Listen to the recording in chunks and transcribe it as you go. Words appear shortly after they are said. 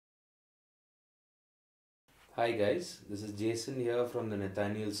Hi guys, this is Jason here from the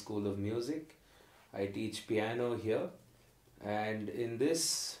Nathaniel School of Music. I teach piano here, and in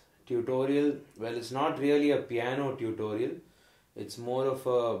this tutorial, well, it's not really a piano tutorial. It's more of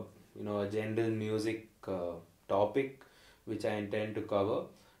a general music topic which I intend to cover.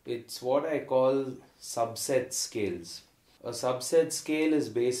 It's what I call subset scales. A subset scale is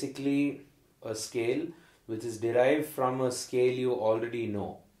basically a scale which is derived from a scale you already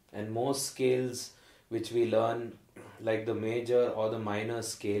know, and most scales which we learn, like the major or the minor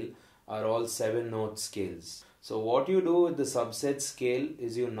scale, are all 7-note scales. So what you do with the subset scale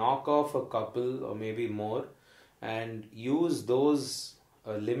is you knock off a couple or maybe more and use those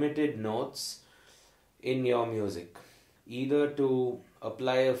limited notes in your music, either to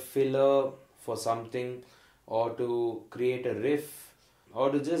apply a filler for something, or to create a riff,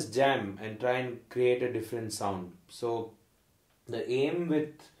 or to just jam and try and create a different sound. So the aim with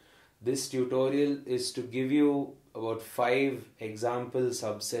this tutorial is to give you about 5 example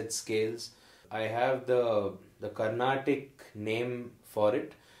subset scales. I have the Carnatic name for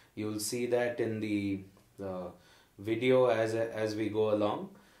it. You'll see that in the video as we go along.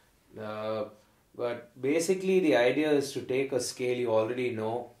 But basically the idea is to take a scale you already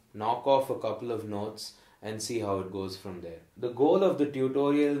know, knock off a couple of notes and see how it goes from there. The goal of the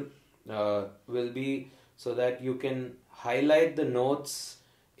tutorial will be so that you can highlight the notes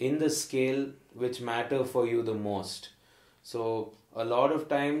in the scale which matter for you the most. So a lot of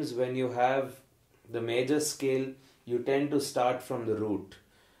times when you have the major scale, you tend to start from the root.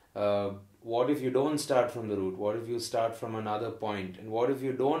 What if you don't start from the root? What if you start from another point? And what if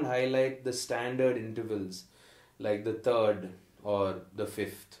you don't highlight the standard intervals like the third or the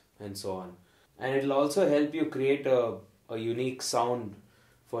fifth and so on? And it'll also help you create a unique sound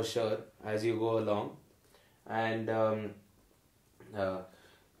for sure as you go along. And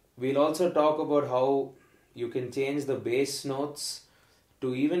we'll also talk about how you can change the bass notes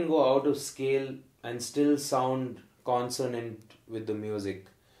to even go out of scale and still sound consonant with the music.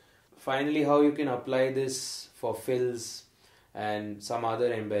 Finally, how you can apply this for fills and some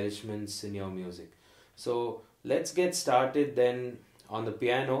other embellishments in your music. So let's get started then on the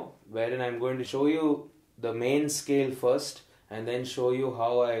piano, wherein I'm going to show you the main scale first and then show you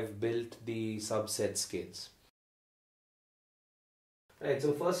how I've built the subset scales. Right,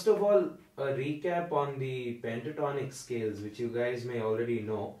 so first of all, a recap on the pentatonic scales, which you guys may already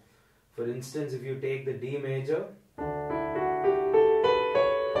know. For instance, if you take the D major,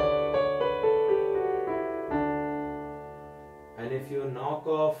 and if you knock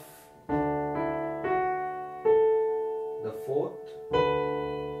off the 4th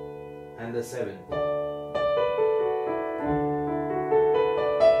and the 7th,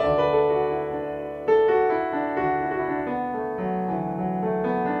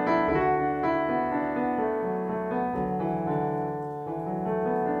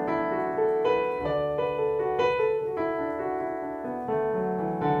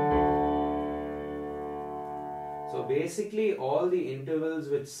 basically all the intervals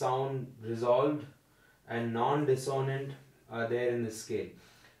which sound resolved and non-dissonant are there in the scale.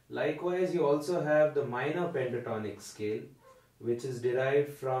 Likewise, you also have the minor pentatonic scale, which is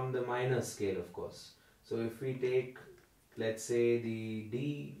derived from the minor scale, of course. So if we take, let's say, the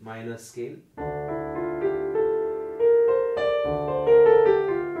D minor scale, the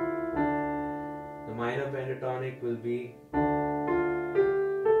minor pentatonic will be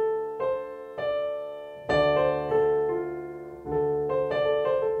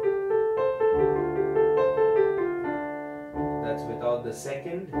without the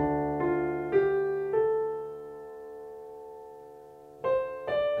 2nd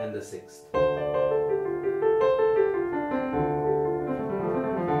and the 6th.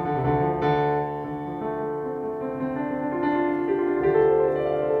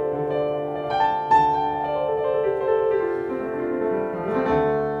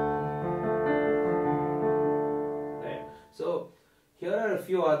 Right. So here are a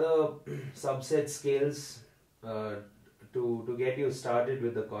few other subset scales to get you started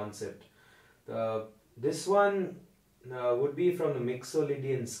with the concept. This one would be from the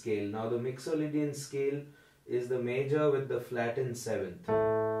Mixolydian scale. Now the Mixolydian scale is the major with the flattened 7th.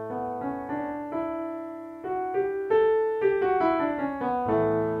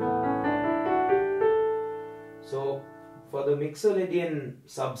 So for the Mixolydian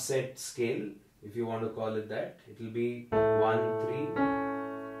subset scale, if you want to call it that, it will be 1, 3,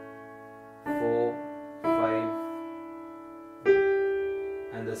 4, 5,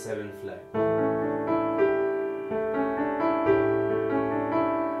 and the 7th flat.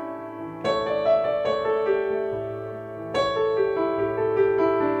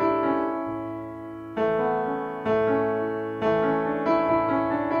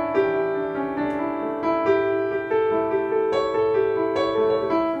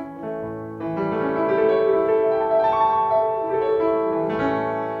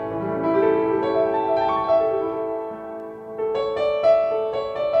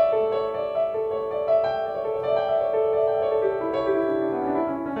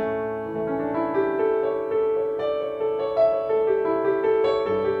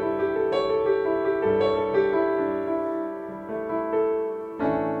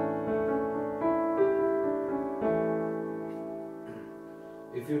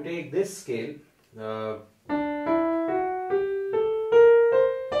 this scale,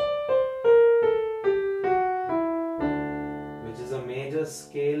 which is a major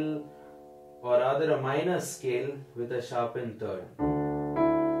scale, or rather a minor scale with a sharpened third.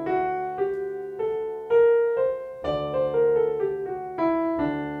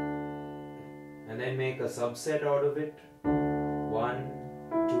 And then make a subset out of it. 1,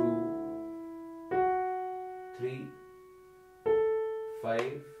 2, 3,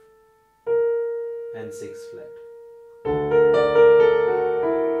 5 and 6 flat.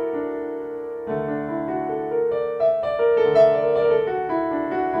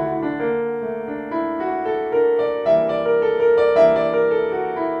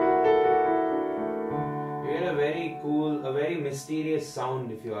 You get a very cool, a very mysterious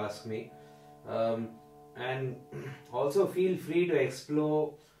sound if you ask me. And also feel free to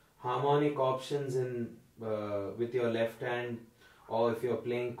explore harmonic options in with your left hand, or if you're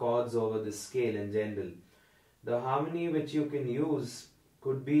playing chords over the scale in general. The harmony which you can use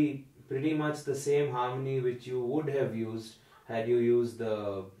could be pretty much the same harmony which you would have used had you used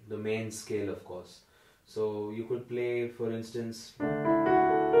the main scale, of course. So you could play, for instance,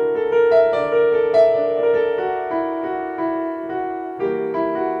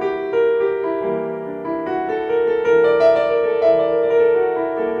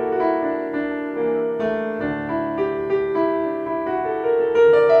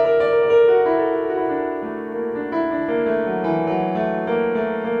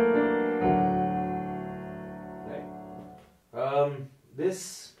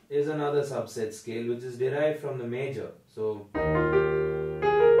 this is another subset scale which is derived from the major. So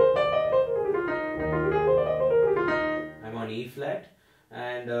I'm on E flat,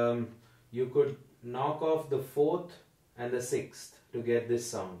 and you could knock off the 4th and the 6th to get this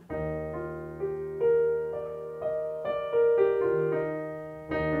sound.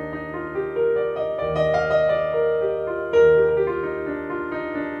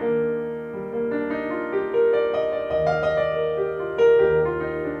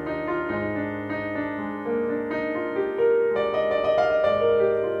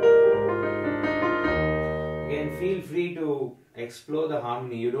 Feel free to explore the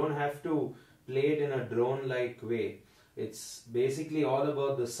harmony. You don't have to play it in a drone-like way. It's basically all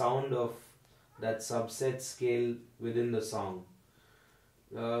about the sound of that subset scale within the song.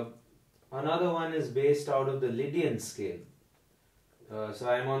 Another one is based out of the Lydian scale. So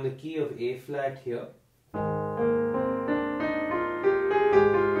I'm on the key of A flat here.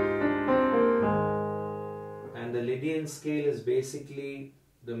 And the Lydian scale is basically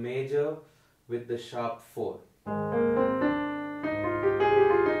the major with the sharp 4. So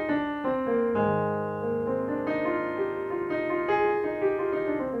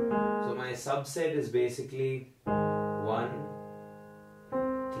my subset is basically 1,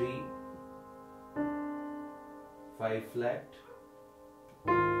 3, 5 flat,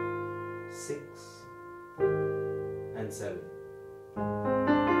 6 and 7.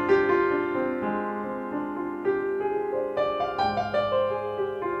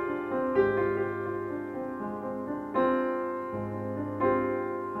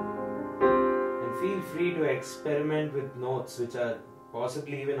 Feel free to experiment with notes which are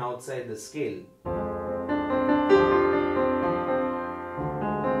possibly even outside the scale.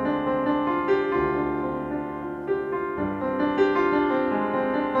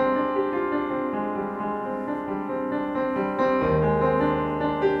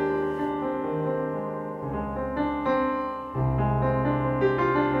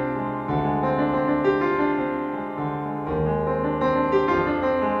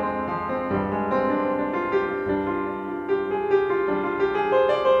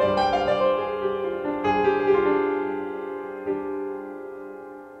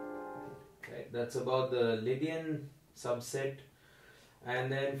 That's about the Lydian subset.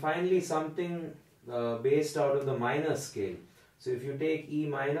 And then finally something based out of the minor scale. So if you take E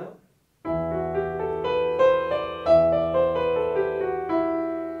minor,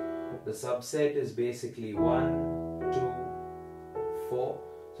 the subset is basically 1, 2, 4.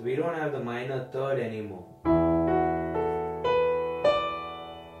 So we don't have the minor third anymore.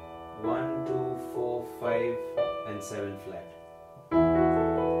 1, 2, 4, 5 and 7 flat.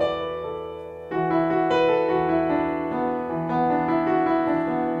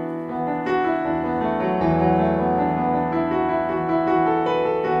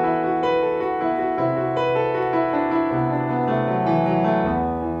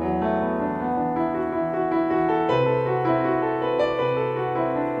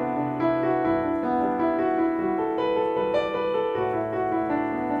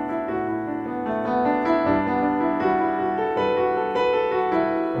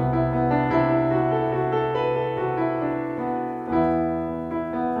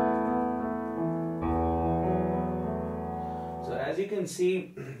 can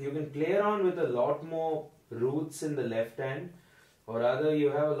see, you can play around with a lot more roots in the left hand, or rather you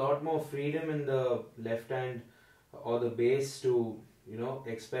have a lot more freedom in the left hand or the bass to, you know,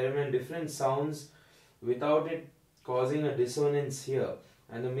 experiment different sounds without it causing a dissonance here.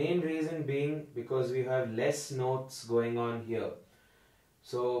 And the main reason being because we have less notes going on here.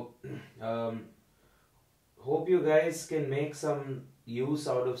 So hope you guys can make some use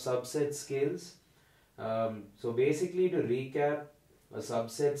out of subset scales. So basically, to recap, a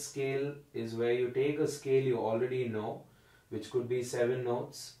subset scale is where you take a scale you already know, which could be 7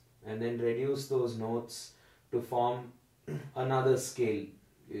 notes, and then reduce those notes to form another scale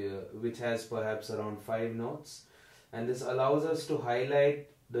which has perhaps around 5 notes. And this allows us to highlight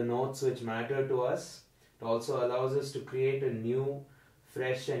the notes which matter to us. It also allows us to create a new,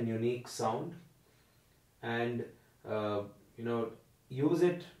 fresh and unique sound, and you know, use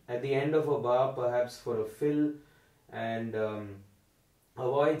it at the end of a bar perhaps for a fill, and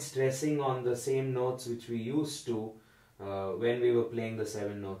avoid stressing on the same notes which we used to when we were playing the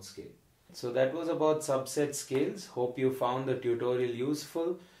 7 note scale. So that was about subset scales. Hope you found the tutorial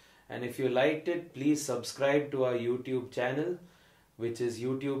useful, and if you liked it, please subscribe to our YouTube channel, which is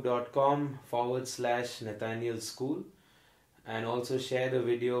youtube.com/Nathaniel School, and also share the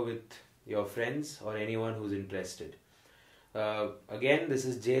video with your friends or anyone who's interested. Again, this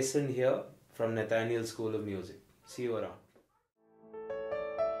is Jason here from Nathaniel School of Music. See you around.